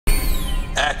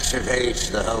Activate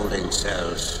the holding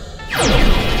cells.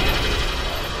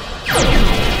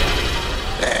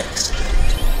 Excellent.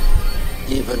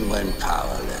 Even when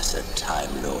powerless, a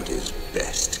Time Lord is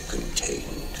best contained.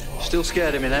 Still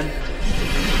scared of me then?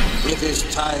 It is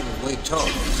time we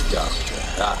talk,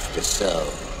 Doctor, after so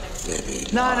very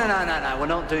long. No. We're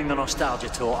not doing the nostalgia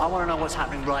tour. I want to know what's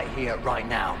happening right here, right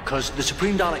now. Because the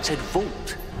Supreme Dalek said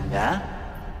vault, yeah?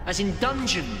 As in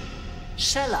dungeon,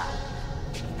 cellar,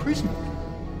 prison.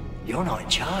 You're not in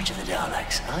charge of the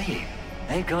Daleks, are you?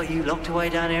 They've got you locked away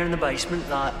down here in the basement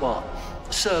like what?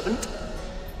 A servant?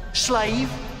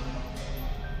 Slave?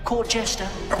 Court jester?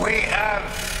 We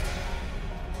have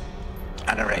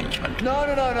an arrangement. No.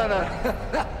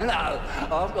 No,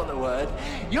 I've got the word.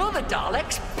 You're the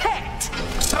Dalek's pet.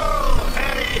 So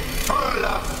very full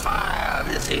of fire,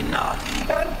 is he not?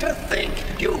 And to think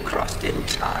you crossed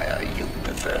entire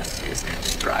universes,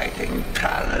 striding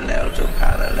parallel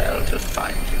to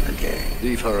find him again.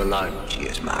 Leave her alone. She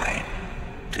is mine,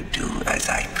 to do as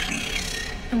I please.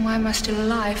 And why am I still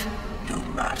alive? You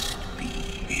must be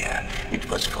here. It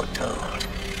was foretold.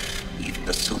 Even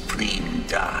the Supreme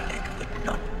Dalek would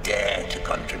not dare to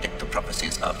contradict the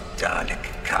prophecies of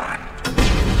Dalek Khan.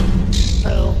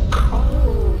 So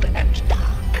cold and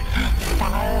dark.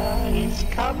 Fire is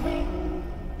coming.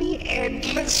 The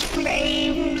endless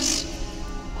flames.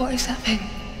 What is that thing?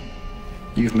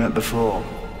 You've met before.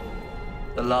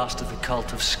 The last of the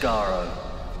cult of Skaro.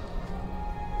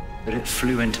 But it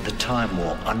flew into the Time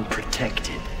Warp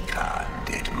unprotected. Khan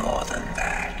did more than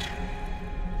that.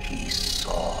 He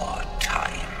saw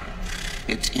time,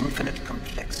 its infinite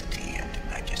complexity and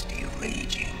majesty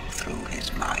raging through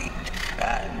his mind,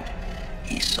 and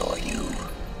he saw you,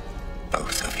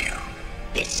 both of you.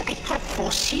 This I have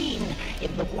foreseen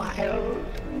in the wild,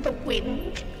 the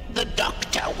wind. The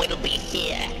Doctor will be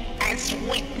here as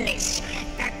witness.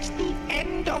 At the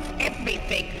end of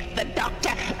everything, the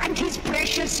Doctor and his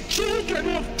precious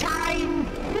children of time.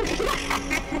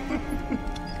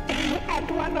 And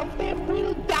one of them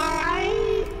will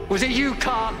die. Was it you,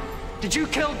 Khan? Did you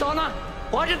kill Donna?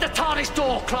 Why did the TARDIS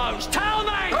door close? Tell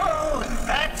me! Oh,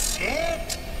 that's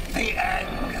it. The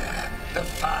anger, the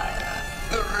fire,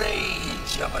 the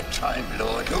rage of a Time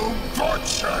Lord who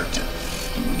butchered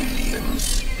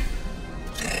millions.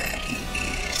 There he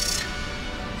is.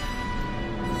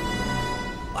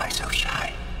 Why so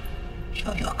shy?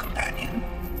 Show your companion.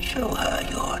 Show her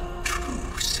your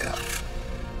true self.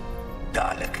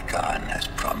 Dalek Khan has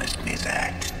promised me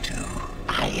that, too.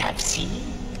 I have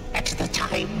seen, at the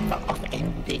time of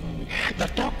ending, the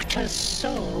Doctor's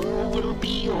soul will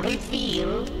be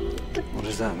revealed. What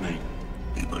does that mean?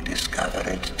 We will discover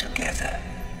it together.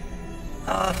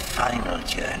 Our final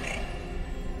journey.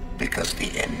 Because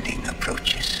the ending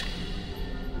approaches.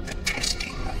 The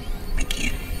testing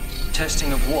begins.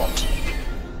 Testing of what?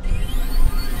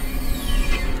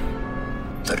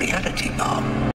 The reality bomb.